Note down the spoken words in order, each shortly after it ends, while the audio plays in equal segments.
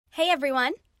Hey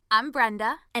everyone, I'm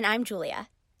Brenda. and I'm Julia,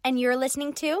 and you're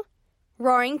listening to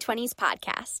Roaring Twenties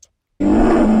Podcast.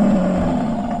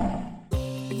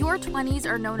 Your 20s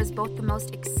are known as both the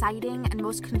most exciting and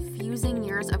most confusing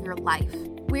years of your life.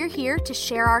 We're here to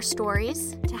share our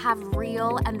stories, to have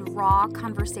real and raw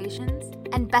conversations,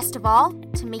 and best of all,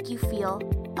 to make you feel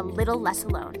a little less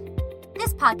alone.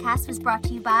 This podcast was brought to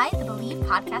you by the Believe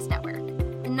Podcast Network,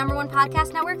 the #1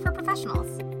 podcast network for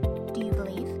professionals. Do you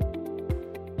believe?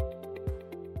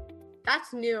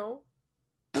 That's new.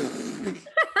 That's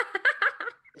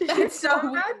so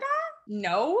About weird. that?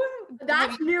 No?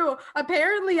 That's new.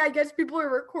 Apparently, I guess people are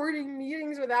recording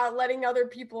meetings without letting other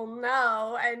people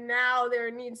know, and now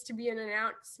there needs to be an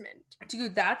announcement.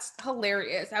 Dude, that's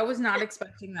hilarious. I was not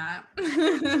expecting that.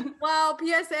 Well,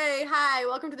 PSA, hi,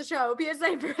 welcome to the show.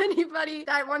 PSA for anybody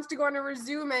that wants to go on a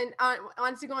Zoom and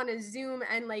wants to go on a Zoom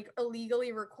and like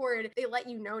illegally record, they let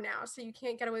you know now, so you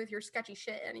can't get away with your sketchy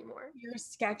shit anymore. Your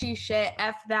sketchy shit,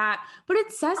 F that. But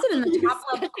it says it in the You top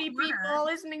left sketchy corner. people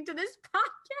listening to this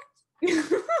podcast.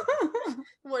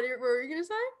 What were you gonna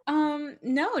say?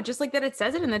 No, just like that it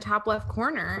says it in the top left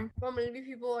corner. Well, maybe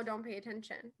people don't pay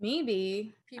attention.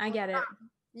 Maybe. I get it.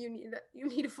 You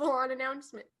need a full-on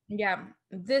announcement. Yeah.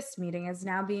 This meeting is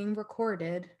now being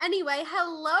recorded. Anyway,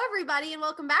 hello everybody, and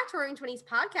welcome back to Roaring Twenties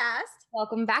Podcast.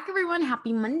 Welcome back, everyone.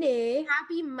 Happy Monday.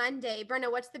 Happy Monday, Brenda.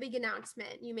 What's the big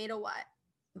announcement? You made a what?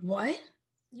 What?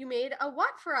 You made a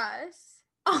what for us?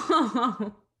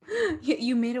 Oh,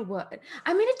 you made a what?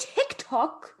 I made a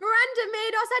TikTok. Brenda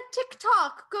made us a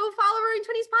TikTok. Go follow Roaring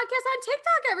Twenties Podcast on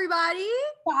TikTok, everybody.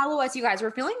 Follow us, you guys.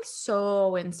 We're feeling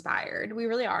so inspired. We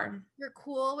really are. You're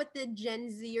cool with the Gen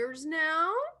Zers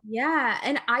now. Yeah,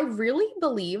 and I really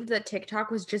believed that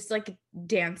TikTok was just like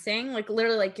dancing, like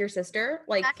literally like your sister.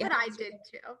 Like That's what I did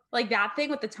too. Like that thing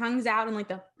with the tongues out and like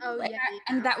the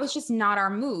and that was just not our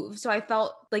move. So I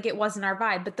felt like it wasn't our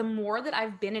vibe. But the more that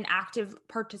I've been an active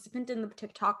participant in the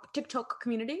TikTok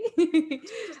community,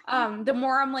 the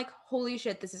more I'm like, holy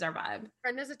shit, this is our vibe.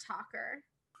 Brenda's a talker.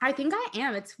 I think I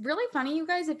am. It's really funny, you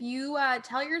guys, if you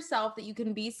tell yourself that you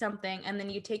can be something and then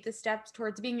you take the steps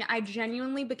towards being it. I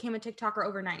genuinely became a TikToker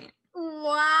overnight.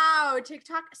 Wow,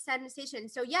 TikTok sensation.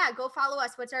 So yeah, go follow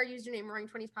us. What's our username? Roaring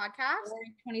Twenties Podcast.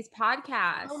 Roaring 20s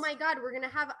Podcast. Oh my God, we're gonna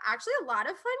have actually a lot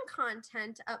of fun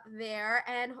content up there,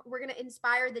 and we're gonna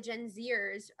inspire the Gen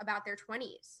Zers about their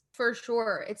 20s. For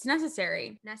sure, it's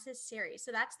necessary.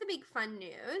 So that's the big fun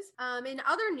news. In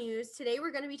other news, today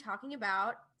we're gonna be talking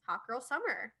about Hot Girl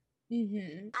Summer.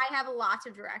 Mm-hmm. I have lots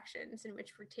of directions in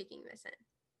which we're taking this in.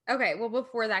 Okay, well,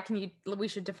 before that, we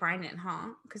should define it, huh?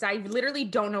 Because I literally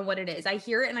don't know what it is. I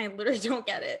hear it and I literally don't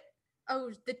get it.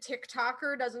 Oh, the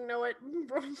TikToker doesn't know what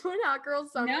Hot Girl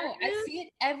Summer No, is? I see it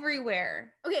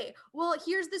everywhere. Okay, well,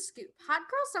 here's the scoop. Hot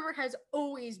Girl Summer has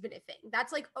always been a thing.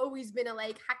 That's like always been a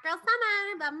like Hot Girl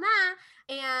Summer, blah, blah.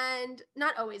 And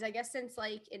not always, I guess since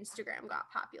like Instagram got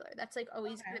popular. That's like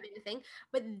always kind of been a thing.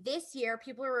 But this year,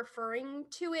 people are referring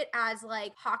to it as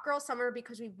like Hot Girl Summer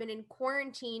because we've been in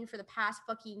quarantine for the past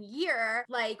fucking year.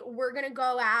 Like, we're gonna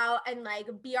go out and like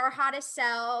be our hottest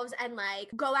selves and like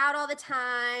go out all the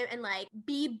time and like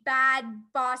be bad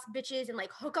boss bitches and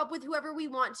like hook up with whoever we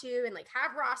want to and like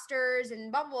have rosters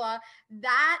and blah, blah,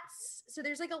 blah. So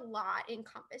there's like a lot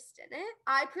encompassed in it.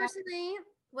 I personally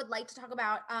would like to talk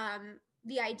about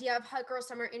the idea of Hot Girl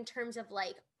Summer in terms of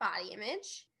like body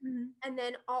image, and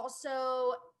then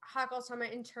also Hot Girl Summer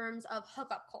in terms of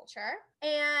hookup culture,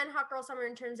 and Hot Girl Summer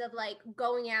in terms of like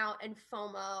going out and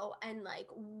FOMO and like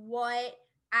what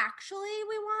actually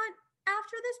we want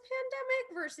after this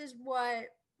pandemic versus what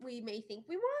we may think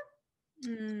we want.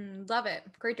 Love it.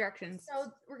 Great directions.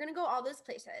 So we're gonna go all those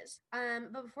places.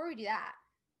 But before we do that,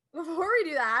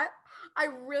 I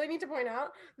really need to point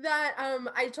out that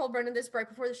I told Brendan this right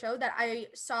before the show that I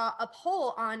saw a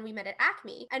poll on We Met at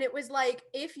Acme, and it was like,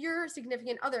 if your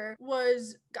significant other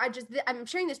was, I'm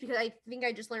sharing this because I think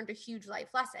I just learned a huge life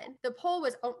lesson. The poll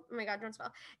was, oh my God, don't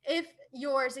spell. If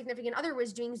your significant other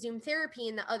was doing Zoom therapy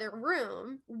in the other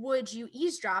room, would you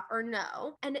eavesdrop or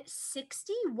no? And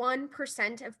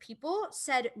 61% of people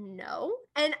said no.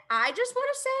 And I just want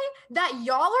to say that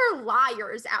y'all are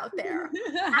liars out there.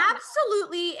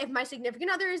 Absolutely, if my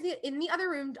significant other is in the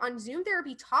other room on Zoom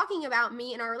therapy talking about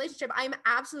me and our relationship, I'm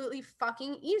absolutely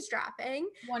fucking eavesdropping.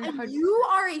 100%. And you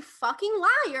are a fucking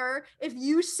liar if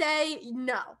you say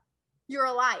no. You're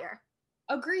a liar.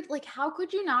 Agreed. Like, how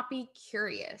could you not be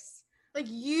curious? Like,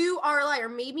 you are a liar.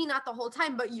 Maybe not the whole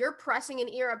time, but you're pressing an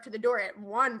ear up to the door at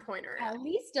one point or another. At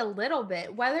least a little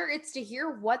bit, whether it's to hear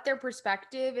what their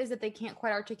perspective is that they can't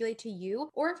quite articulate to you,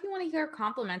 or if you want to hear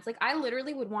compliments. Like, I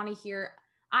literally would want to hear,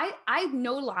 I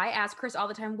no lie ask Chris all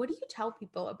the time, what do you tell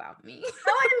people about me?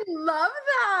 Oh, I love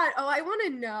that. Oh, I want to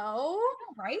know.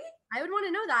 Right? I would want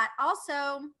to know that.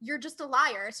 Also, you're just a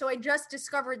liar. So I just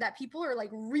discovered that people are like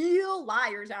real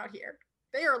liars out here.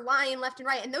 They are lying left and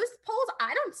right. And those polls,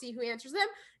 I don't see who answers them.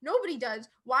 Nobody does.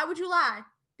 Why would you lie?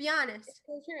 Be honest. It's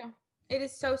so true. It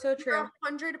is so true. You're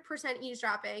 100%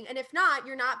 eavesdropping. And if not,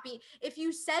 you're not if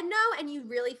you said no and you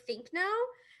really think no,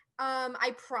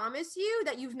 I promise you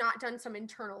that you've not done some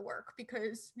internal work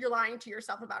because you're lying to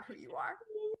yourself about who you are.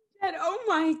 And oh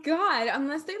my God,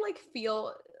 unless they like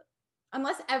feel,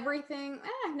 unless everything,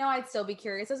 no, I'd still be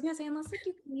curious. I was going to say, unless like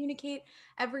you communicate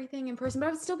everything in person, but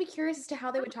I would still be curious as to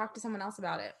how they would talk to someone else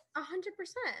about it. 100%.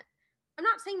 I'm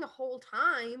not saying the whole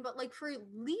time, but like for at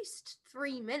least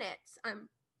 3 minutes, I'm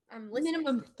listening.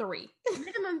 Minimum 3.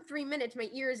 Minimum 3 minutes, my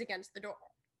ear is against the door.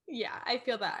 Yeah, I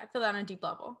feel that. I feel that on a deep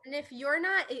level. And if you're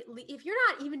not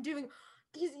even doing,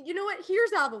 because you know what?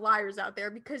 Here's all the liars out there,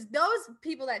 because those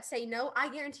people that say no, I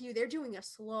guarantee you they're doing a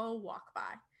slow walk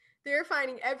by. They're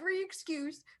finding every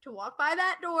excuse to walk by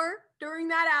that door during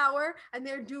that hour, and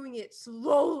they're doing it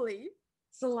slowly.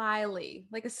 Slyly,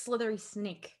 like a slithery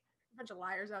snake. A bunch of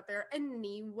liars out there.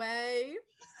 Anyway,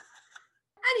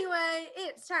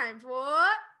 it's time for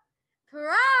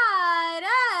Pride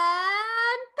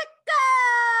and Pickle.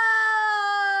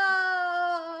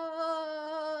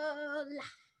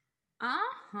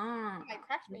 I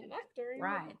cracked me neck during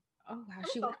right. Oh wow,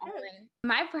 she went all in.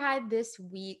 My pride this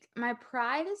week, my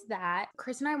pride is that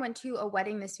Chris and I went to a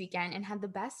wedding this weekend and had the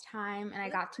best time, and I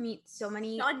got to meet so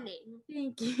many. Stunning.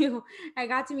 Thank you. I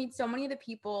got to meet so many of the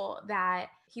people that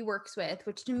he works with,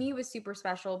 which to me was super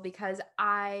special because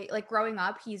I like growing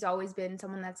up, he's always been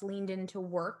someone that's leaned into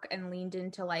work and leaned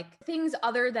into like things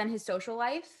other than his social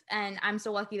life. And I'm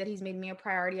so lucky that he's made me a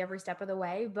priority every step of the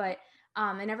way. But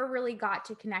I never really got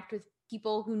to connect with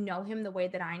people who know him the way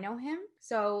that I know him.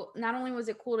 So not only was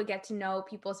it cool to get to know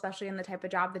people, especially in the type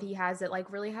of job that he has, that like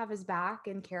really have his back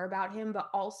and care about him, but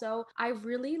also I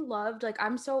really loved, like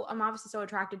I'm obviously so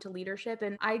attracted to leadership,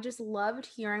 and I just loved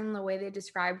hearing the way they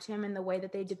described him and the way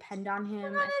that they depend on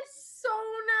him. That is so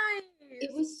nice.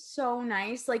 It was so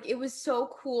nice. Like it was so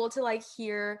cool to like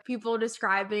hear people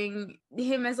describing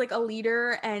him as like a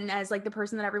leader and as like the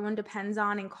person that everyone depends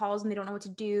on and calls when they don't know what to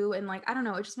do. And like, I don't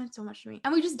know, it just meant so much to me.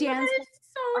 And we just danced. That is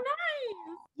so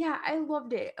nice. Yeah, I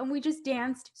loved it. And we just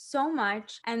danced so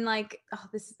much. And like, oh,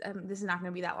 this is not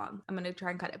going to be that long. I'm going to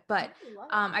try and cut it. But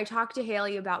I talked to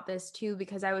Haley about this too,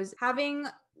 because I was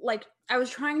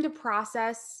trying to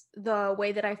process the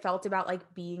way that I felt about like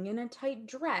being in a tight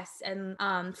dress. And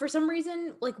for some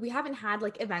reason, like we haven't had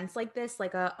like events like this,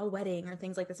 like a wedding or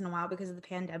things like this in a while because of the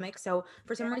pandemic. So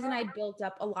for some reason I built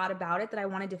up a lot about it that I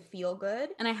wanted to feel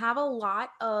good. And I have a lot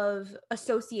of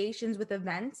associations with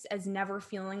events as never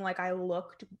feeling like I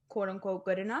looked quote unquote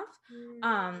good enough.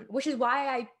 Which is why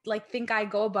I like think I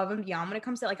go above and beyond when it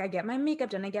comes to like I get my makeup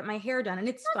done, I get my hair done, and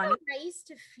it's fun. It's nice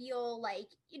to feel like,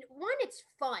 you know, one, it's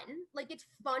fun. Like it's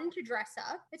fun to dress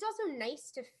up. It's also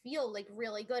nice to feel like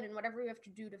really good, and whatever you have to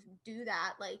do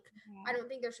that, like I don't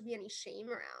think there should be any shame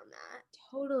around that.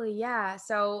 Totally, yeah.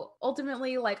 So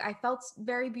ultimately, like I felt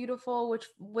very beautiful, which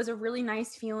was a really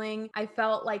nice feeling. I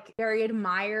felt like very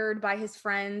admired by his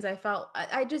friends. I felt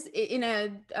I just in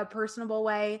a personable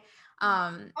way.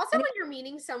 Also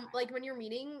when you're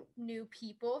meeting new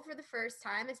people for the first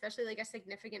time, especially like a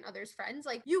significant other's friends,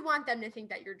 like you want them to think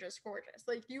that you're just gorgeous.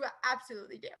 Like you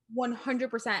absolutely do.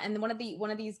 100%. And one of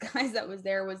these guys that was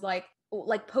there was like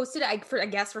posted, I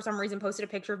guess for some reason posted a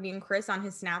picture of me and Chris on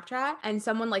his Snapchat, and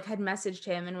someone like had messaged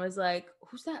him and was like,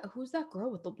 who's that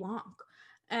girl with the blonde?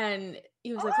 And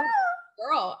he was like,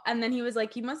 girl. And then he was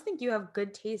like, you must think you have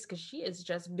good taste because she is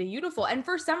just beautiful. And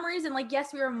for some reason, like,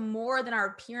 yes, we are more than our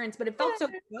appearance, but it felt so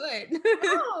good.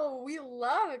 Oh, we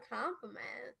love a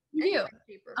compliment. You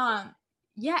do.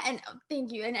 Yeah, and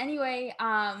thank you. And anyway,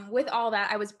 with all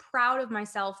that, I was proud of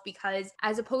myself because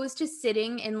as opposed to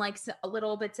sitting in like a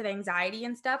little bits of anxiety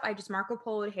and stuff, I just Marco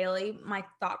Polo'd Haley my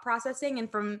thought processing, and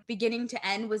from beginning to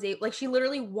end she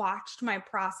literally watched my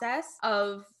process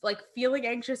of like feeling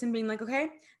anxious and being like, okay,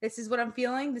 this is what I'm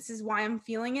feeling. This is why I'm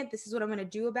feeling it. This is what I'm going to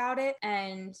do about it.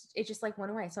 And it just like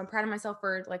went away. So I'm proud of myself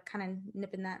for like kind of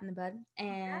nipping that in the bud.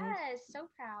 And yes, so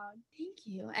proud. Thank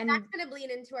you. And that's going to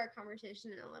bleed into our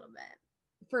conversation in a little bit.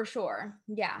 For sure.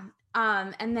 Yeah.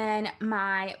 And then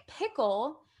my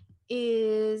pickle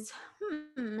is,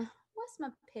 what's my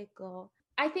pickle?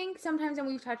 I think sometimes, and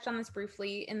we've touched on this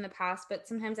briefly in the past, but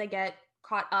sometimes I get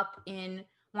caught up in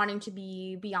wanting to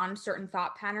be beyond certain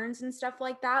thought patterns and stuff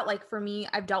like that. Like for me,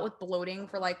 I've dealt with bloating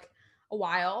for like a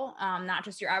while, not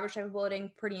just your average type of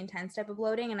bloating, pretty intense type of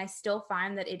bloating. And I still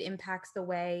find that it impacts the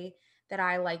way that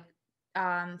I like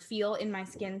feel in my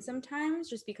skin sometimes,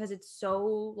 just because it's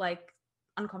so like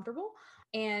uncomfortable.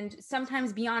 And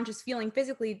sometimes beyond just feeling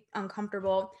physically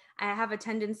uncomfortable, I have a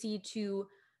tendency to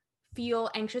feel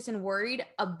anxious and worried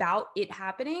about it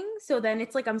happening. So then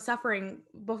it's like I'm suffering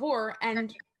before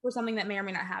and for something that may or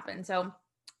may not happen. So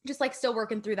just like still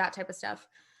working through that type of stuff.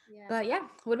 Yeah. But yeah,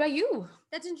 what about you?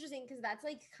 That's interesting because that's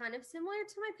like kind of similar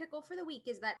to my pickle for the week,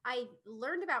 is that I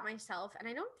learned about myself, and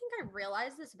I don't think I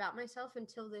realized this about myself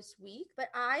until this week, but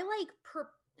I like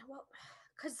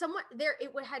because someone there,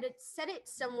 had said it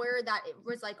somewhere that it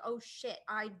was like, oh shit,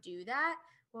 I do that.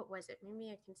 What was it? Maybe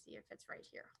I can see if it's right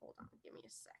here. Hold on, give me a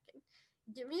second.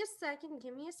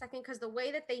 Because the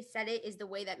way that they said it is the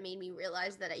way that made me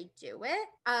realize that I do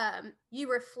it. You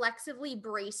reflexively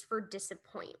brace for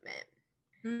disappointment.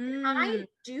 I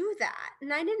do that,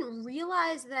 and I didn't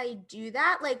realize that I do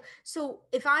that. Like, so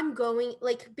if I'm going,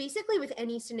 like, basically with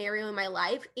any scenario in my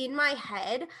life, in my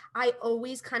head, I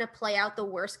always kind of play out the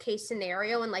worst case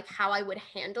scenario and like how I would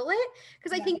handle it,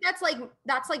 because I think that's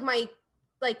like my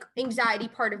like anxiety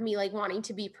part of me, like wanting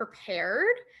to be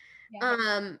prepared.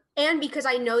 Yeah. And because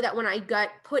I know that when I got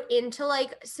put into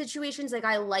like situations, like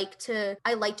I like to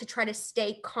try to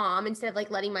stay calm instead of like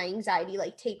letting my anxiety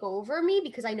like take over me,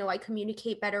 because I know I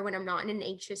communicate better when I'm not in an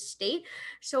anxious state.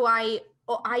 So I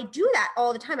do that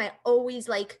all the time. I always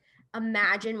like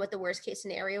imagine what the worst case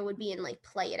scenario would be and like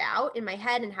play it out in my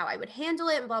head and how I would handle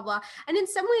it and blah, blah. And in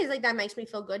some ways, like that makes me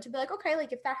feel good to be like, okay,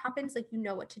 like if that happens, like, you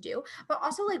know what to do. But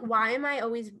also like, why am I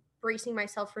always bracing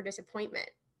myself for disappointment?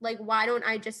 Like, why don't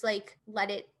I just like let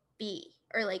it be,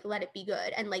 or like let it be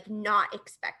good and like not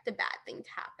expect the bad thing to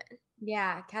happen?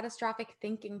 Yeah, catastrophic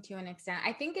thinking to an extent.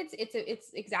 I think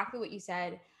it's exactly what you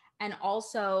said. And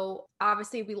also,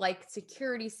 obviously, we like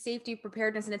security, safety,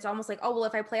 preparedness. And it's almost like, oh, well,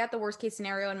 if I play out the worst case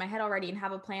scenario in my head already and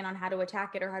have a plan on how to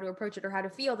attack it or how to approach it or how to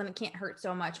feel, then it can't hurt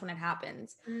so much when it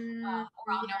happens.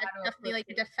 Definitely like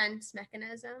a defense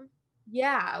mechanism.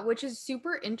 Yeah, which is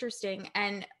super interesting.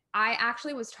 And I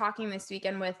actually was talking this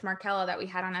weekend with Markella that we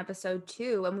had on episode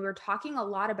 2, and we were talking a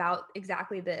lot about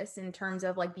exactly this in terms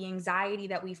of like the anxiety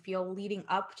that we feel leading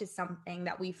up to something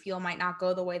that we feel might not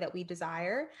go the way that we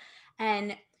desire.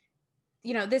 And,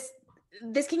 you know, this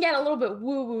can get a little bit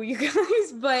woo-woo, you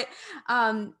guys, but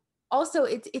also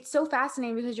it's so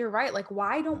fascinating because you're right. Like,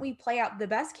 why don't we play out the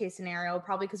best case scenario?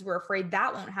 Probably because we're afraid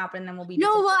that won't happen, and then we'll be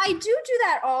well, I do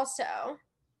that also.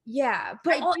 Yeah,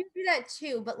 but I do that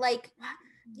too, but like,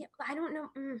 yeah, I don't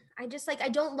know. I just like, I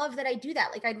don't love that I do that.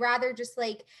 Like, I'd rather just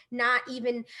like not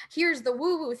even, here's the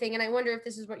woo-woo thing. And I wonder if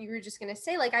this is what you were just going to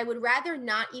say. Like, I would rather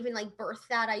not even like birth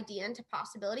that idea into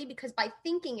possibility, because by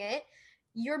thinking it,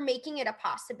 you're making it a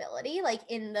possibility. Like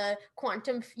in the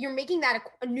quantum, you're making that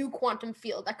a new quantum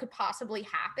field that could possibly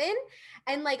happen.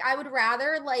 And like, I would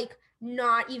rather like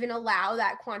not even allow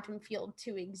that quantum field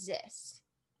to exist.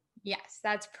 Yes,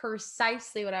 that's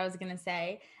precisely what I was going to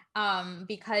say.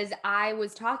 Because I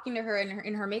was talking to her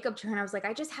in her makeup chair, and I was like,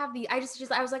 I just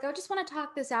was like, I just want to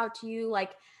talk this out to you.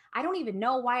 Like, I don't even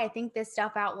know why I think this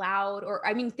stuff out loud, or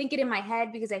I mean, think it in my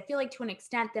head, because I feel like to an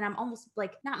extent that I'm almost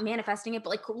like not manifesting it, but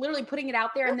like literally putting it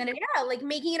out there, and then like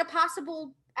making it a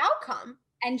possible outcome.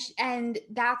 And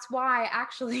that's why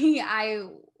actually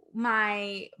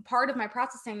my part of my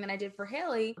processing that I did for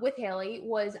Haley with Haley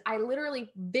was I literally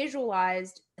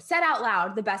said out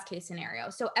loud the best case scenario.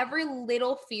 So every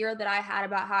little fear that I had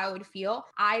about how I would feel,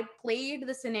 I played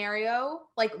the scenario,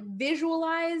 like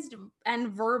visualized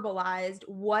and verbalized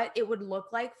what it would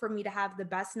look like for me to have the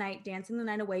best night, dancing the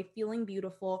night away, feeling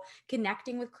beautiful,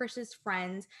 connecting with Chris's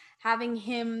friends, having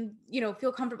him, you know,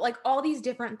 feel comfortable, like all these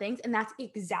different things. And that's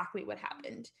exactly what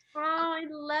happened. Oh, I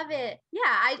love it. Yeah,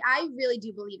 I really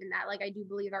do believe in that. Like, I do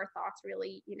believe our thoughts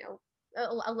really, you know,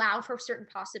 allow for certain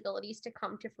possibilities to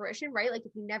come to fruition, right? Like,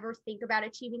 if you never think about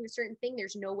achieving a certain thing,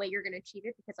 there's no way you're going to achieve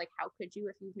it, because like, how could you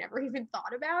if you've never even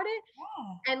thought about it?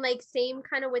 Yeah. And like, same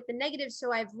kind of with the negatives.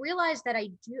 So I've realized that I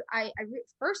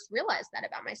first realized that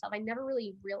about myself. I never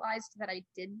really realized that I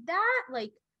did that,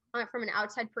 like, from an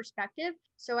outside perspective.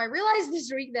 So I realized this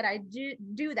week that I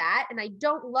do that, and I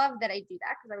don't love that I do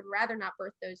that, because I would rather not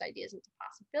birth those ideas into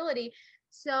possibility.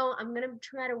 So I'm going to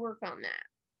try to work on that.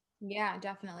 Yeah,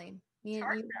 definitely. You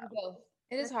both.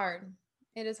 It is hard.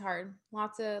 It is hard.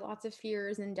 Lots of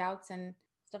fears and doubts and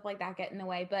stuff like that get in the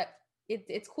way, but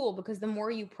it's cool, because the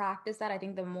more you practice that, I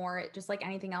think the more it, just like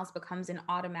anything else, becomes an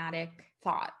automatic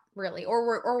thought, really,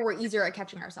 or we're easier at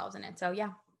catching ourselves in it. So yeah.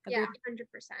 Yeah, 100%.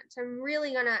 So I'm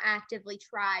really gonna actively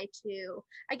try to,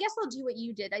 I guess I'll do what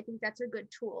you did. I think that's a good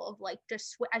tool of like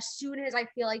just as soon as I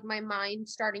feel like my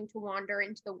mind's starting to wander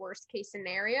into the worst case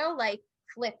scenario, like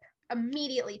flip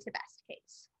immediately to best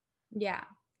case. Yeah,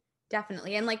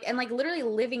 definitely. And like literally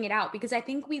living it out, because I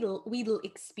think we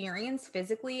experience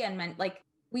physically and like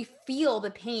we feel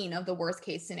the pain of the worst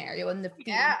case scenario and the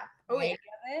of it.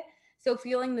 So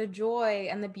feeling the joy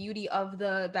and the beauty of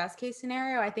the best case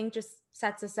scenario, I think just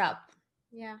sets us up.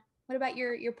 Yeah. What about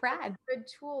your pride? Good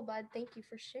tool, bud. Thank you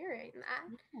for sharing that.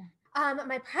 Yeah.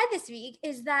 My pride this week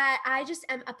is that I just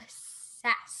am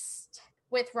obsessed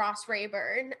with Ross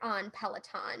Rayburn on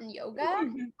Peloton yoga.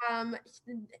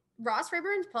 Ross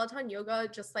Rayburn's Peloton yoga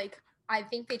just like, I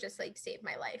think they just like save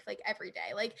my life like every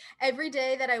day. Like every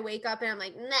day that I wake up and I'm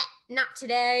like, nah, not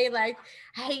today. Like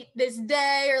I hate this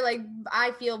day, or like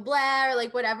I feel blah, or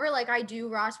like whatever. Like I do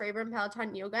Ross Rayburn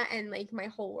Peloton yoga and like my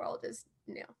whole world is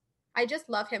new. I just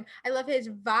love him. I love his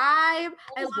vibe.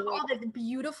 I love all the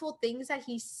beautiful things that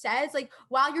he says. Like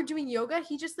while you're doing yoga,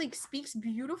 he just like speaks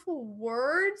beautiful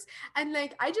words. And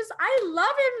like, I love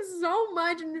him so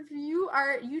much. And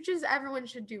everyone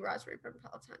should do Ross Rayburn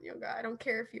Peloton yoga. I don't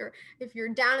care if you're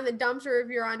down in the dumps or if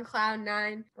you're on cloud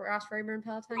 9. Ross Rayburn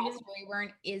Peloton yoga. Ross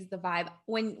Rayburn is the vibe.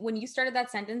 When you started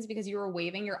that sentence because you were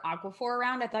waving your Aquaphor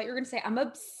around, I thought you were going to say, I'm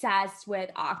obsessed with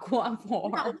Aquaphor.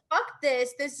 No, fuck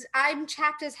this. I'm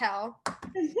chapped as hell.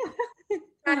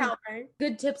 Not helping.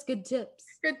 Good tips.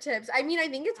 I mean, I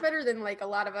think it's better than like a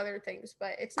lot of other things,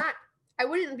 but it's not. I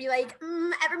wouldn't be like,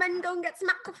 everyone go and get some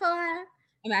Aquaphor.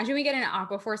 Imagine we get an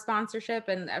Aquaphor sponsorship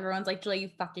and everyone's like, Julia, you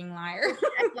fucking liar.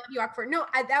 I love you, Aquaphor. No,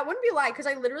 that wouldn't be a lie because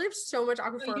I literally have so much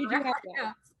Aquaphor. You do have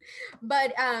that.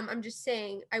 But I'm just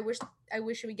saying, I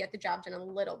wish we get the job done a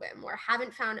little bit more.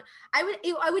 Haven't found. I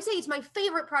would say it's my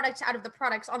favorite product out of the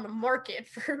products on the market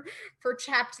for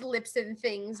chapped lips and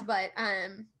things. But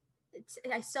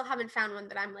I still haven't found one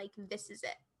that I'm like, this is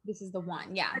it. This is the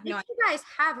one. Yeah. If you guys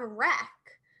have a rec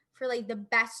for like the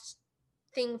best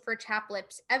thing for chapped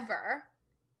lips ever,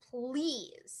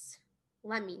 please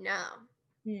let me know.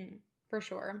 For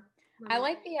sure. I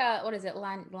like the what is it?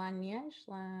 Laneige?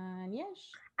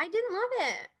 I didn't love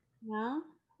it.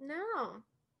 No.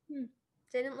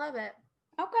 Didn't love it.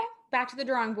 Okay, back to the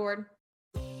drawing board.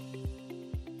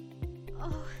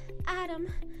 Oh, Adam.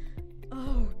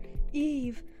 Oh,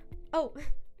 Eve. Oh,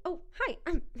 hi.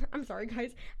 I'm sorry,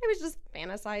 guys. I was just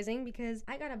fantasizing because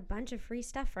I got a bunch of free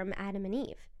stuff from Adam and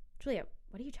Eve. Julia,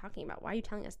 what are you talking about? Why are you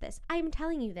telling us this? I'm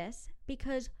telling you this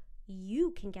because you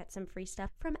can get some free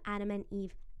stuff from Adam and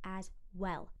Eve as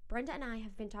well. Brenda and I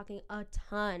have been talking a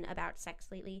ton about sex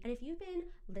lately, and if you've been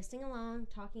listening along,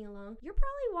 talking along, you're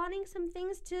probably wanting some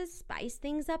things to spice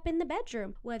things up in the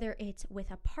bedroom, whether it's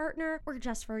with a partner or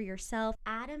just for yourself.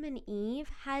 Adam and Eve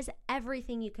has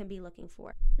everything you can be looking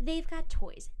for. They've got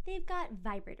toys, they've got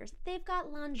vibrators, they've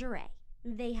got lingerie,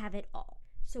 they have it all.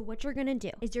 So what you're gonna do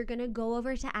is you're gonna go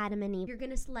over to Adam and Eve. You're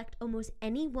gonna select almost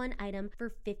any one item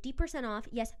for 50% off.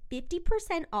 Yes,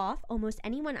 50% off almost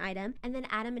any one item. And then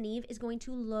Adam and Eve is going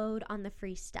to load on the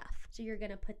free stuff. So you're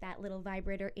gonna put that little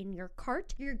vibrator in your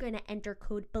cart. You're gonna enter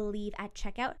code BELIEVE at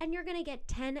checkout, and you're gonna get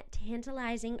 10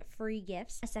 tantalizing free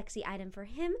gifts. A sexy item for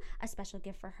him, a special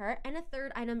gift for her, and a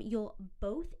third item you'll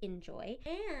both enjoy,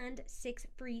 and 6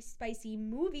 free spicy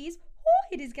movies. Oh,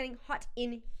 it is getting hot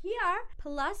in here.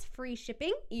 Plus free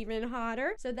shipping, even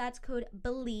hotter. So that's code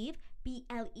BELIEVE,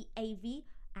 BLEAV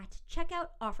at checkout.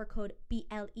 Offer code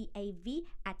BLEAV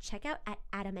at checkout at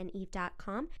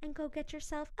adamandeve.com, and go get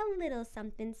yourself a little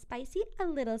something spicy, a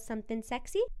little something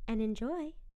sexy, and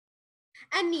enjoy.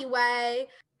 Anyway,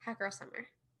 Hot Girl Summer.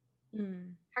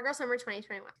 Hot Girl Summer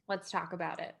 2021. Let's talk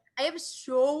about it. I have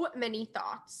so many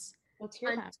thoughts. Let's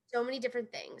hear them. So many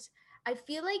different things. I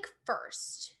feel like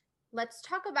first, let's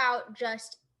talk about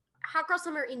just Hot Girl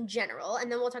Summer in general, and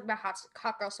then we'll talk about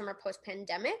Hot Girl Summer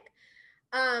post-pandemic.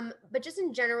 But just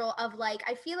in general of like,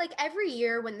 I feel like every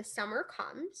year when the summer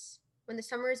comes, when the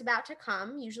summer is about to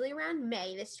come, usually around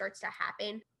May, this starts to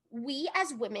happen. We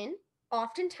as women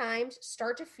oftentimes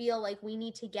start to feel like we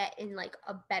need to get in like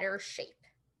a better shape.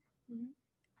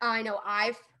 I know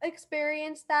I've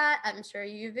experienced that. I'm sure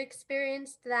you've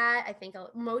experienced that. I think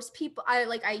most people,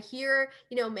 I hear,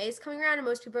 May's coming around and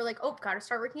most people are like, oh, got to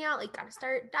start working out, like got to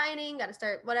start dieting, got to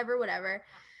start whatever.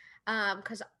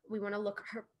 Because we want to look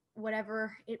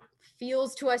whatever it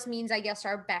feels to us means, I guess,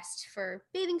 our best for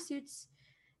bathing suits.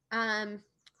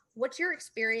 What's your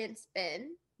experience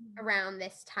been around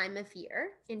this time of year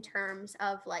in terms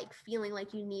of like feeling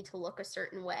like you need to look a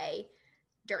certain way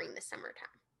during the summertime?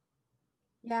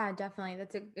 Yeah, definitely.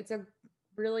 It's a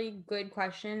really good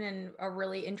question and a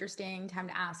really interesting time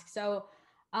to ask. So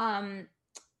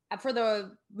For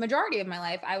the majority of my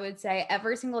life, I would say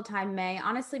every single time May,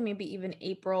 honestly, maybe even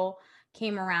April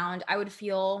came around, I would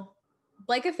feel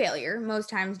like a failure most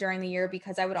times during the year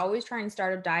because I would always try and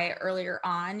start a diet earlier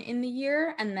on in the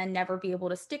year and then never be able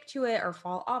to stick to it or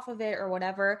fall off of it or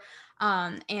whatever.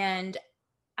 And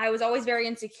I was always very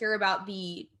insecure about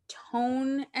the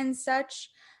tone and such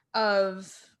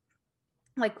of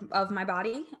my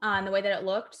body and the way that it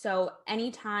looked. So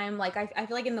anytime, like I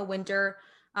feel like in the winter,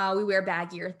 we wear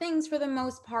baggier things for the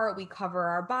most part. We cover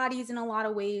our bodies in a lot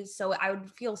of ways. So I would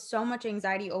feel so much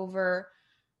anxiety over,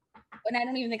 and I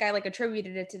don't even think I like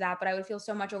attributed it to that, but I would feel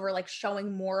so much over like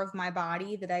showing more of my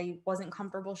body that I wasn't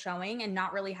comfortable showing and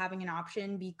not really having an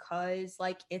option because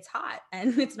like it's hot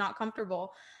and it's not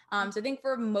comfortable. So I think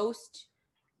for most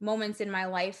moments in my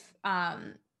life,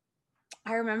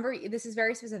 I remember, this is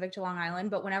very specific to Long Island,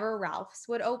 but whenever Ralph's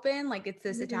would open, like it's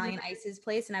this Italian ices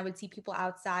place, and I would see people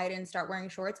outside and start wearing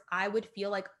shorts, I would feel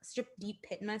like such a deep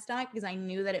pit in my stomach because I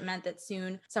knew that it meant that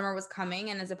soon summer was coming.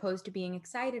 And as opposed to being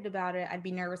excited about it, I'd be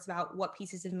nervous about what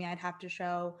pieces of me I'd have to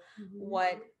show,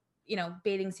 what,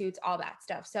 bathing suits, all that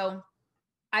stuff. So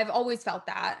I've always felt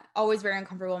that, always very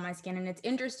uncomfortable in my skin. And it's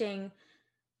interesting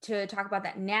to talk about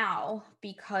that now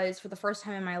because for the first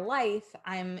time in my life,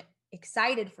 I'm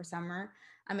excited for summer.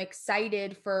 I'm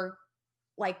excited for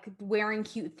like wearing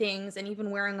cute things and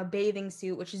even wearing a bathing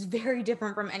suit, which is very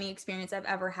different from any experience I've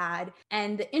ever had.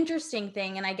 And the interesting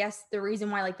thing, and I guess the reason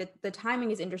why like the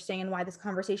timing is interesting and why this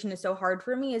conversation is so hard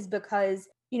for me is because,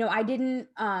 I didn't,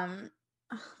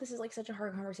 this is like such a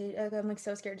hard conversation. I'm like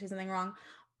so scared to say something wrong.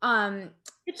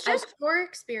 It's just your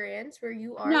experience where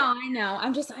you are. No, I know.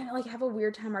 I like have a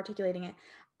weird time articulating it.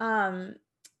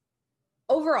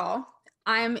 Overall,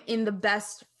 I'm in the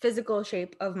best physical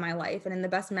shape of my life and in the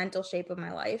best mental shape of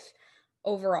my life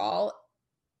overall.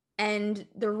 And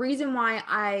the reason why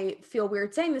I feel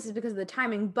weird saying this is because of the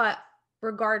timing, but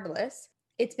regardless,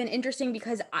 it's been interesting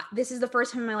because this is the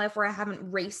first time in my life where I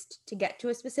haven't raced to get to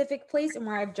a specific place and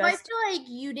where I've just... I feel like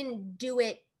you didn't do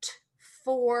it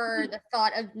for the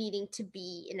thought of needing to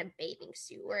be in a bathing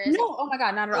suit. Whereas oh my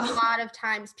God, not at all. A lot of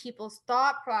times people's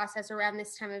thought process around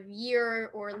this time of year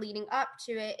or leading up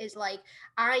to it is like,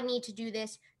 I need to do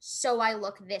this so I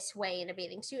look this way in a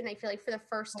bathing suit. And I feel like for the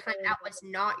first time, that was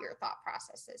not your thought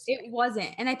process this year. It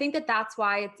wasn't. And I think that's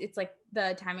why it's like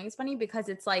the timing is funny because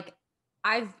it's like,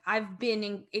 I've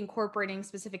been incorporating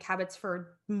specific habits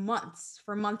for months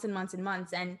and months and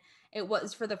months. And it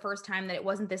was for the first time that it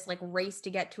wasn't this like race to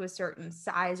get to a certain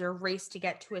size or race to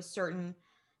get to a certain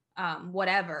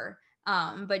whatever,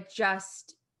 but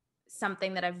just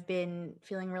something that I've been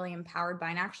feeling really empowered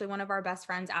by. And actually one of our best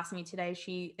friends asked me today,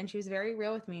 she was very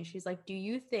real with me. She's like, do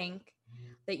you think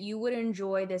that you would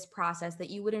enjoy this process, that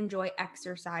you would enjoy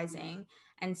exercising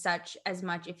and such as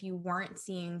much if you weren't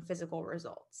seeing physical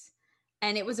results?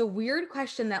 And it was a weird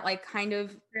question that like kind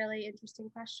of... Really interesting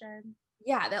question.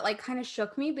 Yeah, that like kind of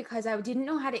shook me because I didn't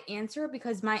know how to answer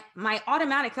because my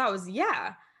automatic thought was,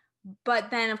 yeah. But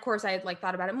then of course I had like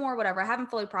thought about it more, whatever. I haven't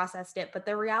fully processed it. But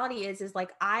the reality is like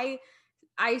I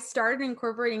started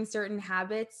incorporating certain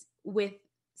habits with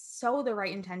so the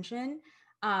right intention.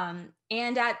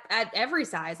 And at every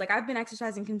size, like I've been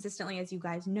exercising consistently, as you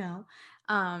guys know,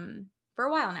 for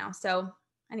a while now. So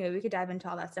anyway, we could dive into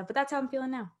all that stuff, but that's how I'm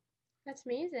feeling now. That's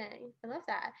amazing. I love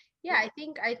that. Yeah, I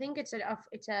think it's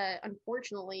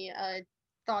unfortunately a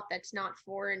thought that's not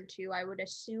foreign to, I would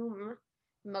assume,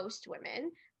 most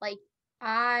women. Like,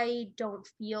 I don't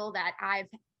feel that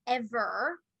I've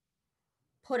ever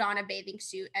put on a bathing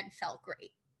suit and felt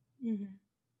great. Mm-hmm.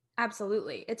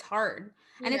 Absolutely. It's hard.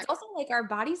 And it's also like our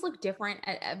bodies look different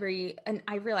at every, and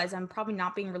I realize I'm probably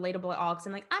not being relatable at all because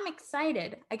I'm like, I'm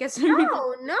excited. I guess.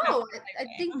 No, I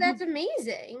think that's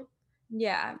amazing.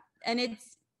 Yeah. And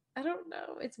I don't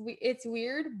know, it's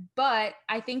weird, but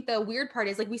I think the weird part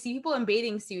is like we see people in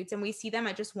bathing suits and we see them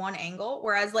at just one angle.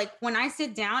 Whereas like when I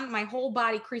sit down, my whole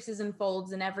body creases and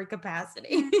folds in every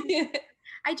capacity.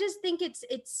 I just think it's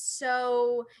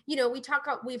so,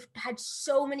 we've had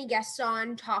so many guests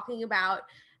on talking about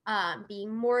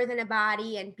being more than a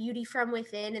body and beauty from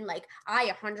within. And like,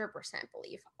 I 100%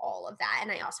 believe all of that.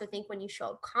 And I also think when you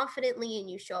show up confidently and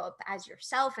you show up as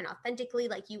yourself and authentically,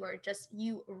 like you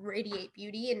radiate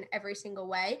beauty in every single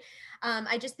way.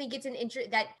 I just think it's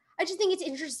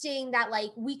interesting that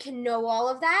like we can know all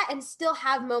of that and still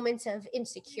have moments of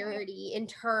insecurity in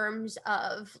terms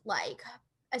of like,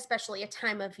 especially a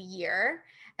time of year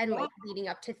and like leading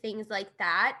up to things like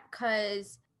that.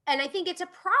 And I think it's a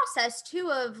process too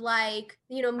of like,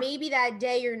 maybe that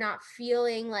day you're not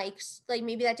feeling like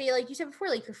maybe that day, like you said before,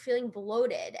 like you're feeling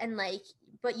bloated and like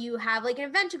but you have like an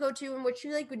event to go to in which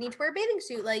you like would need to wear a bathing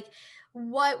suit, like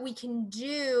what we can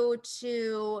do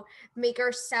to make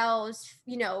ourselves,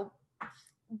 you know,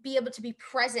 be able to be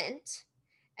present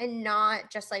and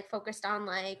not just like focused on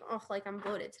like, oh, like I'm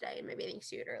bloated today in my bathing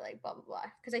suit or like blah, blah, blah.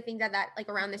 Because I think that like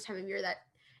around this time of year, that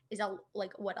is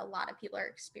like what a lot of people are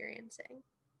experiencing.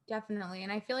 Definitely.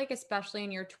 And I feel like especially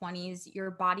in your 20s,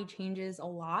 your body changes a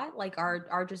lot. Like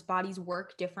our just bodies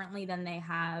work differently than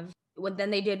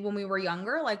they did when we were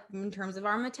younger, like in terms of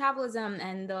our metabolism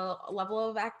and the level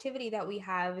of activity that we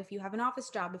have. If you have an office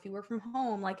job, if you work from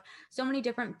home, like so many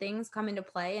different things come into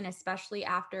play. And especially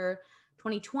after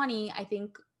 2020, I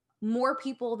think more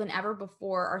people than ever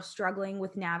before are struggling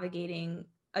with navigating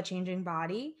a changing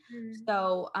body.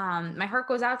 So my heart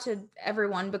goes out to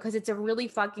everyone because it's a really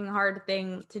fucking hard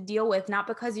thing to deal with, not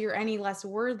because you're any less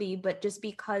worthy, but just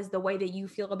because the way that you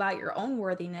feel about your own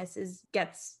worthiness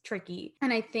gets tricky.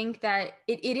 And I think that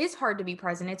it is hard to be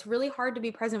present. It's really hard to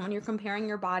be present when you're comparing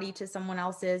your body to someone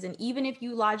else's. And even if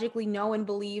you logically know and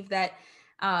believe that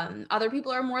other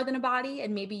people are more than a body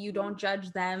and maybe you don't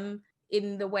judge them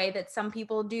in the way that some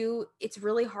people do, it's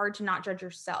really hard to not judge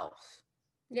yourself.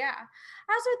 Yeah.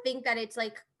 I also think that it's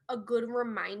like a good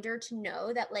reminder to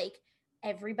know that like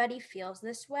everybody feels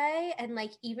this way. And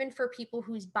like, even for people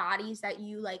whose bodies that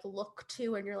you like look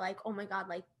to and you're like, oh my God,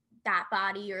 like that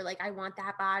body, or like, I want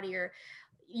that body, or,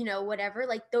 you know, whatever,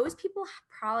 like those people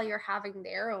probably are having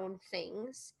their own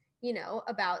things, you know,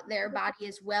 about their body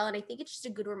as well. And I think it's just a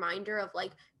good reminder of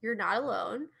like, you're not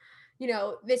alone. You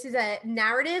know, this is a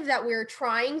narrative that we're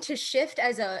trying to shift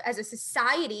as a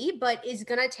society, but is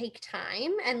going to take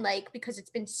time. And like, because it's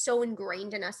been so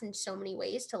ingrained in us in so many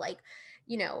ways to like,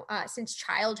 you know, since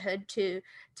childhood to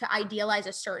idealize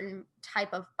a certain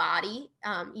type of body,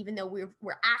 even though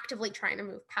we're actively trying to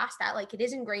move past that, like it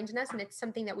is ingrained in us and it's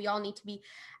something that we all need to be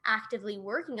actively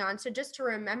working on. So just to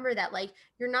remember that like,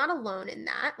 you're not alone in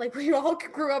that. Like we all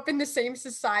grew up in the same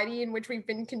society in which we've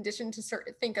been conditioned to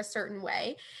think a certain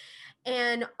way.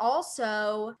 And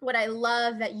also what I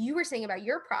love that you were saying about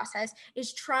your process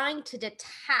is trying to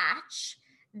detach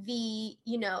the,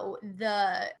 you know,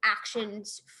 the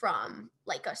actions from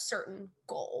like a certain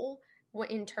goal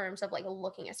in terms of like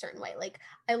looking a certain way. Like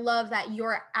I love that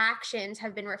your actions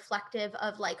have been reflective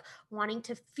of like wanting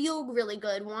to feel really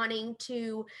good, wanting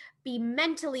to be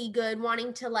mentally good,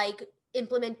 wanting to like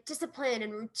implement discipline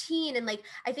and routine. And like,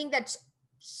 I think that's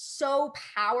so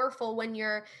powerful when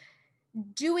you're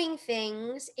doing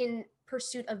things in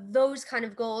pursuit of those kind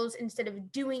of goals instead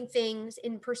of doing things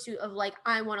in pursuit of like,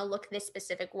 I want to look this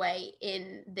specific way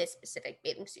in this specific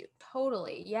bathing suit.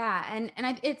 Totally. Yeah. And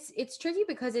it's tricky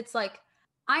because it's like,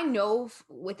 I know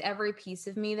with every piece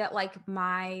of me that like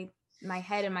my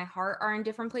head and my heart are in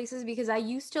different places, because I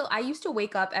used to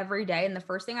wake up every day and the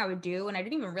first thing I would do, and I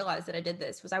didn't even realize that I did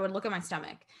this, was I would look at my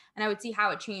stomach and I would see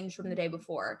how it changed from the day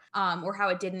before, or how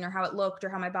it didn't, or how it looked, or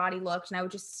how my body looked. And I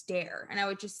would just stare and I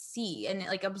would just see and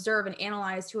like observe and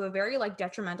analyze to a very like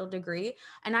detrimental degree.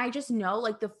 And I just know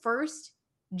like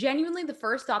genuinely the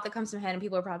first thought that comes to my head, and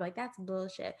people are probably like, that's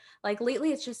bullshit. Like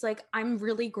lately it's just like, I'm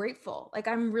really grateful. Like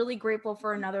I'm really grateful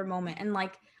for another moment. And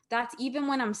like, that's even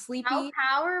when I'm sleepy. How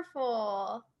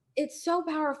powerful. It's so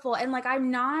powerful. And like, I don't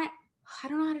know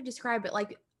how to describe it.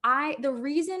 Like the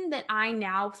reason that I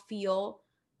now feel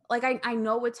like I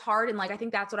know it's hard. And like, I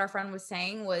think that's what our friend was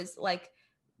saying was like,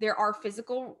 there are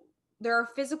physical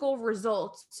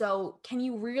results. So can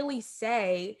you really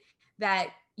say that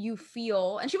you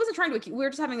feel, and she wasn't trying to, we were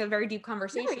just having a very deep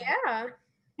conversation. Yeah.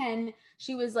 And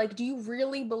she was like, do you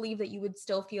really believe that you would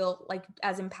still feel like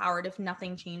as empowered if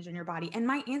nothing changed in your body? And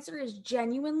my answer is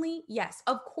genuinely yes.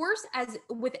 Of course, as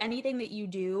with anything that you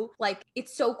do, like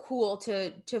it's so cool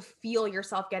to feel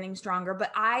yourself getting stronger.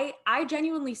 But I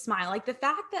genuinely smile. Like the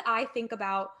fact that I think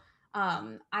about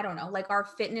I don't know, like our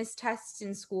fitness tests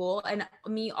in school and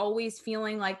me always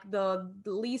feeling like the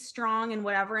least strong and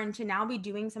whatever, and to now be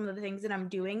doing some of the things that I'm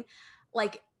doing,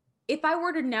 like if I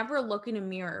were to never look in a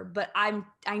mirror, but I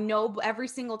know every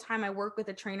single time I work with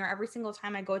a trainer, every single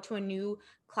time I go to a new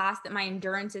class that my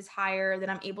endurance is higher, that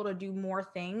I'm able to do more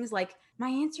things, like my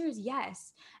answer is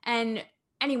yes. And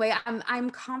anyway,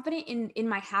 I'm confident in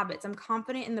my habits. I'm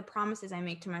confident in the promises I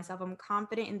make to myself. I'm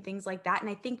confident in things like that. And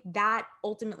I think that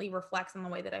ultimately reflects on the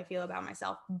way that I feel about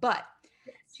myself. But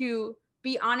to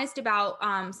be honest about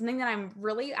something that I'm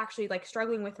really actually like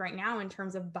struggling with right now in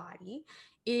terms of body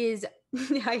is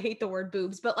I hate the word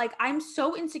boobs, but like I'm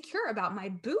so insecure about my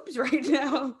boobs right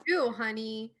now. Ew,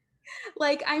 honey.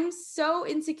 Like I'm so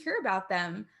insecure about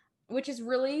them, which is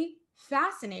really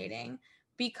fascinating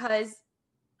because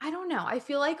I don't know. I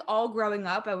feel like all growing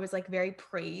up, I was like very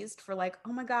praised for like,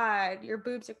 oh my God, your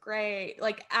boobs are great.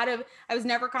 Like I was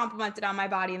never complimented on my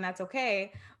body, and that's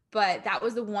okay. But that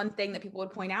was the one thing that people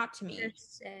would point out to me.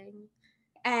 Interesting.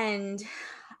 And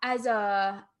as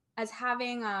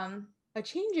having a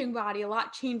changing body, a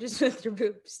lot changes with your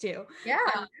boobs too. Yeah.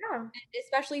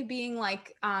 Especially being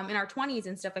like in our 20s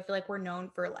and stuff, I feel like we're known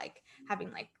for like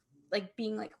having like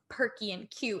being like perky and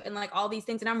cute and like all these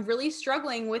things. And I'm really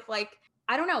struggling with like,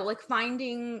 I don't know, like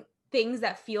finding things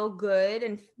that feel good.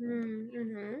 And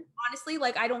honestly,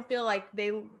 like I don't feel like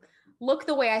they look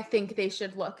the way I think they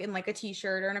should look in like a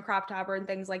t-shirt or in a crop top or and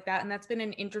things like that. And that's been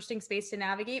an interesting space to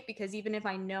navigate, because even if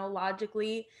I know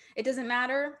logically it doesn't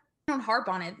matter, I don't harp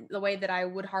on it the way that I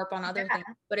would harp on other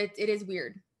things, but it is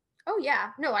weird. Oh yeah.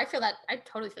 No, I feel that. I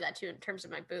totally feel that too in terms of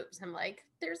my boobs. I'm like,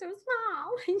 they're so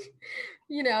small.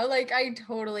 You know, like I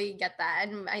totally get that.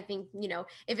 And I think, you know,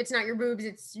 if it's not your boobs,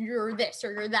 it's you're this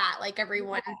or you're that. Like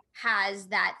everyone has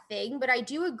that thing. But I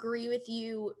do agree with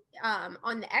you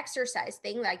on the exercise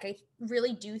thing. Like I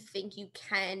really do think you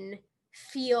can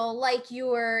feel like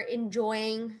you're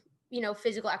enjoying, you know,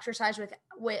 physical exercise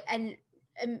with and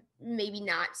maybe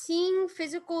not seeing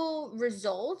physical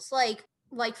results. Like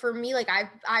for me, like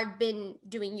I've been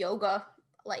doing yoga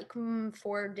like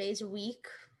 4 days a week,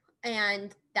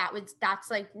 and that's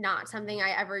like not something I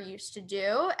ever used to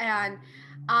do. And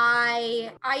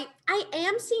I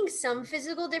am seeing some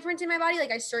physical difference in my body.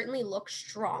 Like I certainly look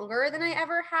stronger than I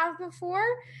ever have before.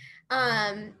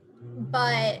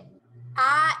 But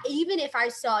even if I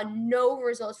saw no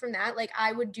results from that, like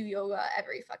I would do yoga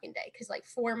every fucking day, because like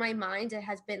for my mind it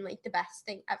has been like the best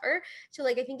thing ever. So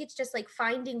like I think it's just like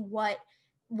finding what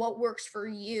works for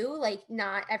you. Like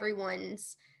not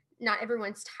everyone's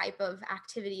type of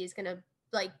activity is gonna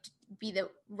like be the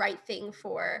right thing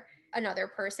for another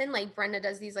person. Like Brenda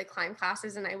does these like climb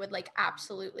classes, and I would like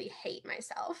absolutely hate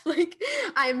myself. Like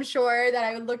I'm sure that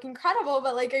I would look incredible,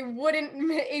 but like I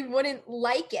wouldn't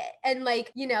like it. And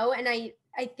like, you know, and I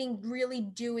think really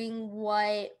doing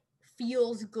what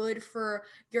feels good for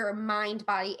your mind,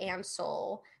 body, and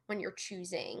soul when you're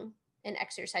choosing an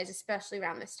exercise, especially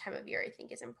around this time of year, I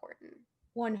think is important.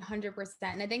 100%.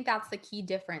 And I think that's the key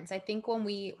difference. I think when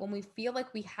we feel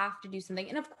like we have to do something,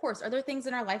 and of course, are there things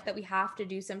in our life that we have to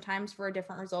do sometimes for a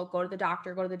different result? Go to the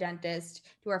doctor, go to the dentist,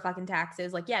 do our fucking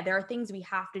taxes. Like, yeah, there are things we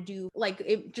have to do,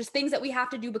 like just things that we have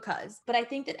to do because. But I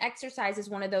think that exercise is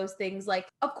one of those things, like,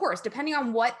 of course, depending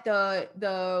on what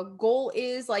the goal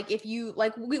is, like if you,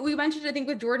 like we mentioned, I think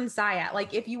with Jordan Syatt,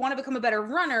 like if you want to become a better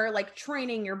runner, like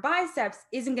training your biceps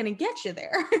isn't going to get you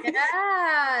there.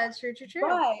 Yeah, true.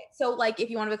 But so like, if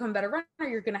you want to become a better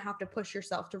runner, you're going to have to push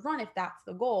yourself to run if that's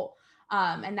the goal.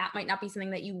 And that might not be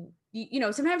something that you know,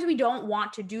 sometimes we don't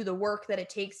want to do the work that it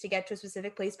takes to get to a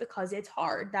specific place because it's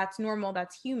hard. That's normal.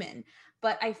 That's human.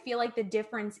 But I feel like the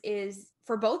difference is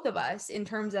for both of us in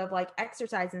terms of like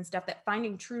exercise and stuff, that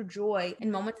finding true joy in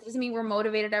moments doesn't mean we're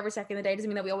motivated every second of the day. Doesn't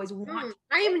mean that we always want.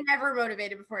 I am never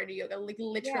motivated before I do yoga. Like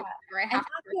literally, I have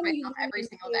to do it myself every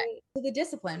single day. The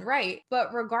discipline, right?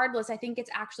 But regardless, I think it's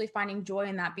actually finding joy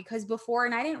in that, because before,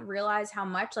 and I didn't realize how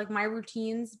much like my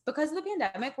routines because of the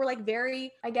pandemic were like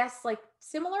very, I guess, like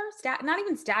similar, not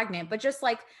even stagnant, but just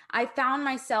like I found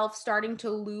myself starting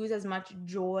to lose as much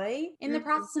joy in the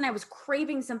process, and I was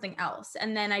craving something else.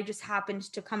 And then I just happened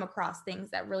to come across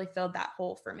things that really filled that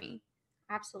hole for me.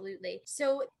 Absolutely.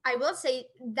 So I will say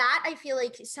that I feel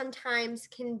like sometimes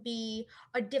can be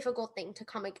a difficult thing to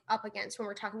come up against when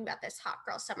we're talking about this hot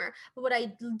girl summer. But what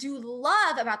I do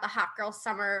love about the hot girl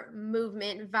summer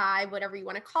movement, vibe, whatever you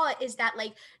want to call it, is that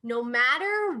like no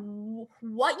matter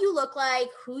what you look like,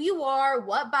 who you are,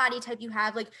 what body type you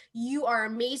have, like you are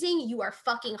amazing, you are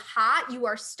fucking hot, you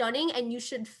are stunning, and you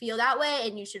should feel that way,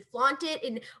 and you should flaunt it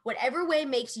in whatever way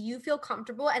makes you feel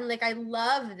comfortable. And like I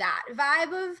love that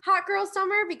vibe of hot girl summer,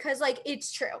 because like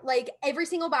it's true, like every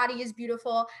single body is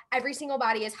beautiful, every single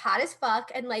body is hot as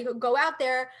fuck, and like go out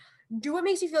there, do what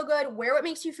makes you feel good, wear what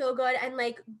makes you feel good, and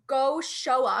like go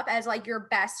show up as like your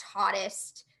best,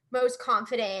 hottest, most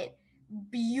confident,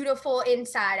 beautiful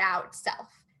inside out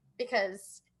self,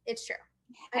 because it's true.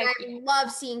 And I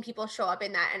love seeing people show up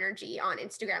in that energy on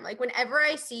Instagram. Like whenever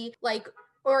I see like,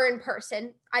 or in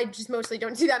person, I just mostly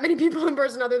don't see that many people in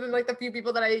person other than like the few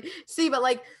people that I see. But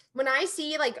like when I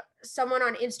see like someone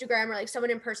on Instagram or like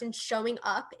someone in person showing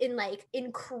up in like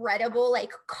incredible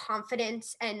like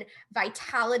confidence and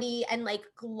vitality and like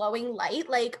glowing light,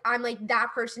 like I'm like, that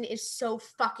person is so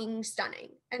fucking stunning.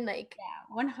 And like,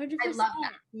 yeah, 100%. I love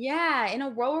that. Yeah. In a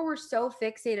world where we're so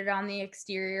fixated on the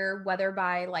exterior, whether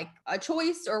by like a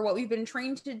choice or what we've been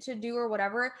trained to do or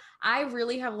whatever, I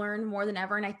really have learned more than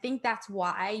ever. And I think that's why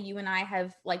why you and I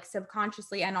have like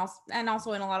subconsciously and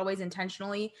also in a lot of ways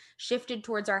intentionally shifted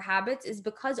towards our habits is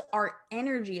because our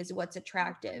energy is what's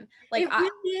attractive. Like it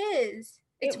really is.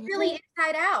 It's really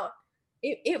inside out.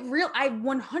 I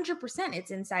 100%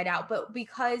 it's inside out, but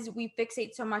because we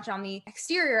fixate so much on the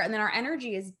exterior and then our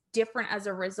energy is different as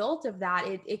a result of that,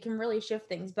 it can really shift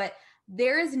things. But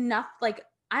there is enough, like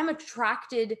I'm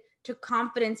attracted to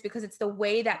confidence because it's the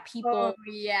way that people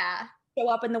show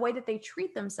up and the way that they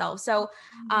treat themselves. So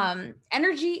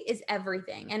energy is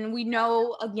everything. And we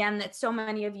know again that so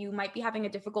many of you might be having a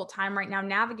difficult time right now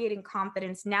navigating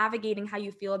confidence, navigating how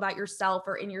you feel about yourself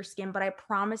or in your skin. But I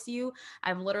promise you,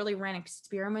 I've literally ran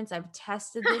experiments. I've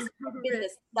tested this, I've been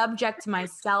this subject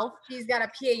myself. She's got a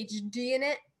PhD in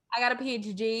it. I got a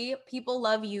PhD. People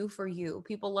love you for you.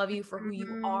 People love you for who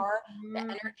you are, the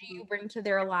energy you bring to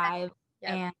their lives.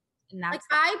 And that's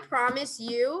like, I promise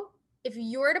you, if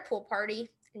you're at a pool party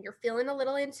and you're feeling a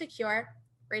little insecure,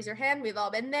 raise your hand. We've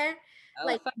all been there.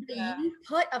 You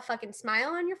put a fucking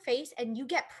smile on your face and you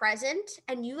get present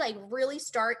and you like really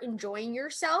start enjoying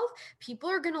yourself. People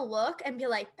are going to look and be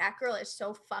like, that girl is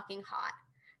so fucking hot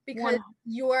because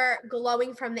you're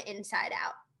glowing from the inside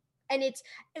out. And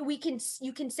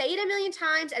you can say it a million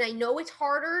times. And I know it's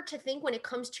harder to think when it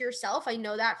comes to yourself. I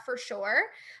know that for sure.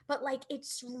 But like,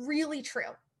 it's really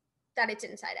true that it's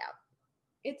inside out.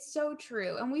 It's so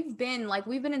true. And we've been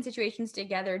in situations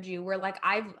together, Ju, where like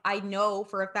I know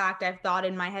for a fact I've thought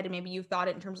in my head, and maybe you've thought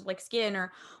it in terms of like skin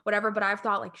or whatever, but I've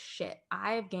thought like, shit,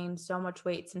 I've gained so much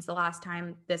weight since the last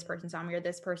time this person saw me or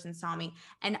this person saw me.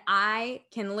 And I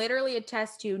can literally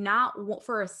attest to, not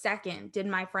for a second did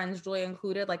my friends, Julia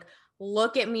included, like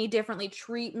look at me differently,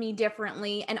 treat me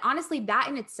differently. And honestly, that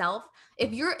in itself,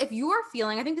 if you are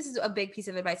feeling, I think this is a big piece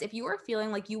of advice. If you are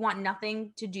feeling like you want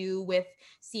nothing to do with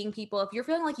seeing people, if you're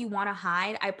feeling like you want to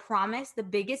hide, I promise the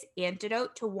biggest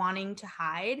antidote to wanting to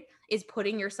hide is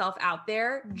putting yourself out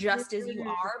there just as you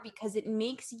are, because it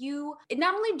makes you,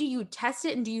 not only do you test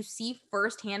it and do you see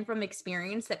firsthand from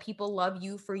experience that people love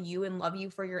you for you and love you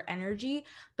for your energy,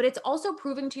 but it's also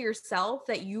proving to yourself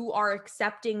that you are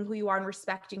accepting who you are and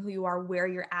respecting who you are where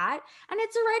you're at. And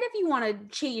it's all right if you want to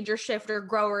change or shift or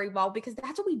grow or evolve, because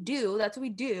that's what we do. That's what we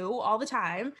do all the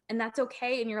time. And that's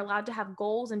okay. And you're allowed to have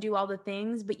goals and do all the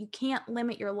things, but you can't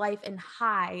limit your life and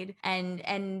hide and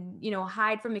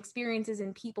hide from experiences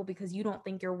and people because you don't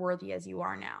think you're worthy as you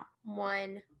are now.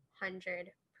 100%.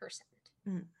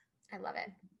 I love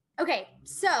it. Okay.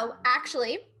 So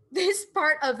actually, this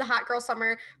part of the Hot Girl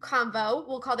Summer convo,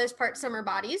 we'll call this part Summer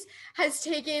Bodies, has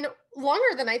taken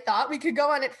longer than I thought. We could go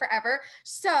on it forever.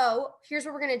 So here's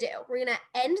what we're going to do. We're going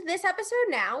to end this episode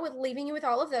now with leaving you with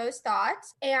all of those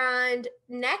thoughts. And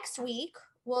next week,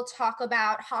 we'll talk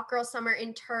about Hot Girl Summer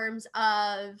in terms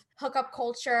of hookup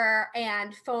culture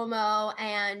and FOMO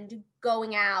and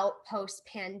going out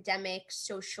post-pandemic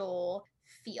social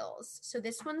feels. So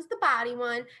this one's the body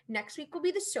one. Next week will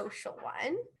be the social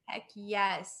one. Heck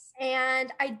yes.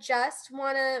 And I just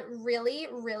want to really,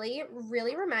 really,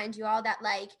 really remind you all that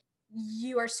like,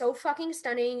 you are so fucking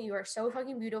stunning. You are so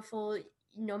fucking beautiful.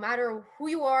 No matter who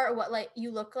you are or what like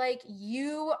you look like,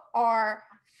 you are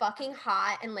fucking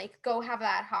hot, and like go have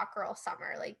that hot girl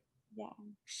summer. Like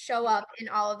show up in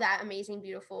all of that amazing,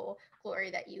 beautiful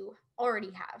glory that you already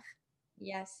have.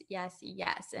 Yes, yes,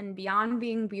 yes. And beyond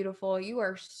being beautiful, you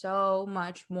are so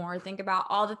much more. Think about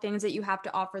all the things that you have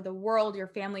to offer the world, your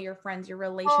family, your friends, your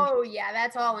relationships. Oh yeah,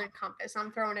 that's all encompassed.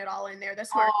 I'm throwing it all in there. The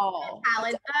smart, the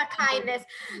talent, the kindness,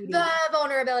 the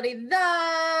vulnerability,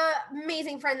 the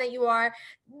amazing friend that you are,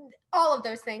 all of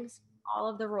those things. All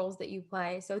of the roles that you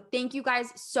play. So thank you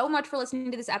guys so much for listening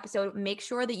to this episode. Make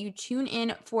sure that you tune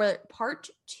in for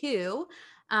part 2.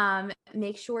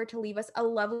 Make sure to leave us a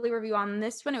lovely review on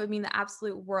this one. It would mean the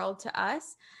absolute world to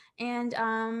us. And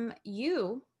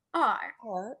you are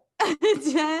 10 out of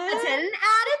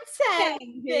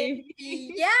 10, baby.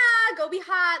 Yeah, go be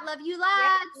hot. Love you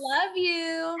lots. Love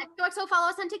you. XOXO, follow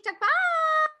us on TikTok. Bye.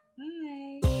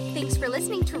 Bye. Thanks for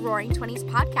listening to Roaring 20s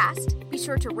podcast. Be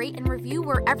sure to rate and review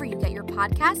wherever you get your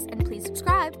podcasts, and please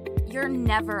subscribe. You're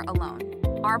never alone.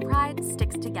 Our pride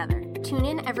sticks together. Tune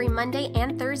in every Monday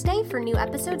and Thursday for new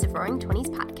episodes of Roaring 20s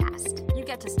podcast. You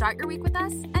get to start your week with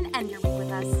us and end your week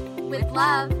with us. With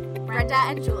love, Brenda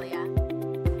and Julia.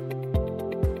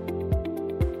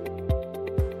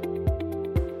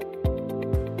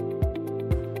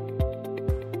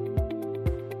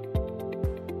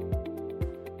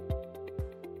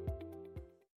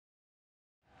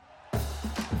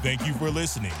 Thank you for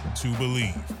listening to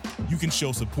Believe. You can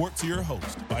show support to your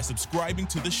host by subscribing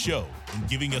to the show and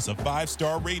giving us a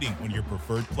 5-star rating on your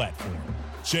preferred platform.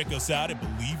 Check us out at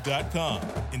Believe.com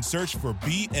and search for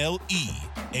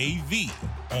BLEAV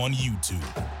on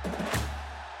YouTube.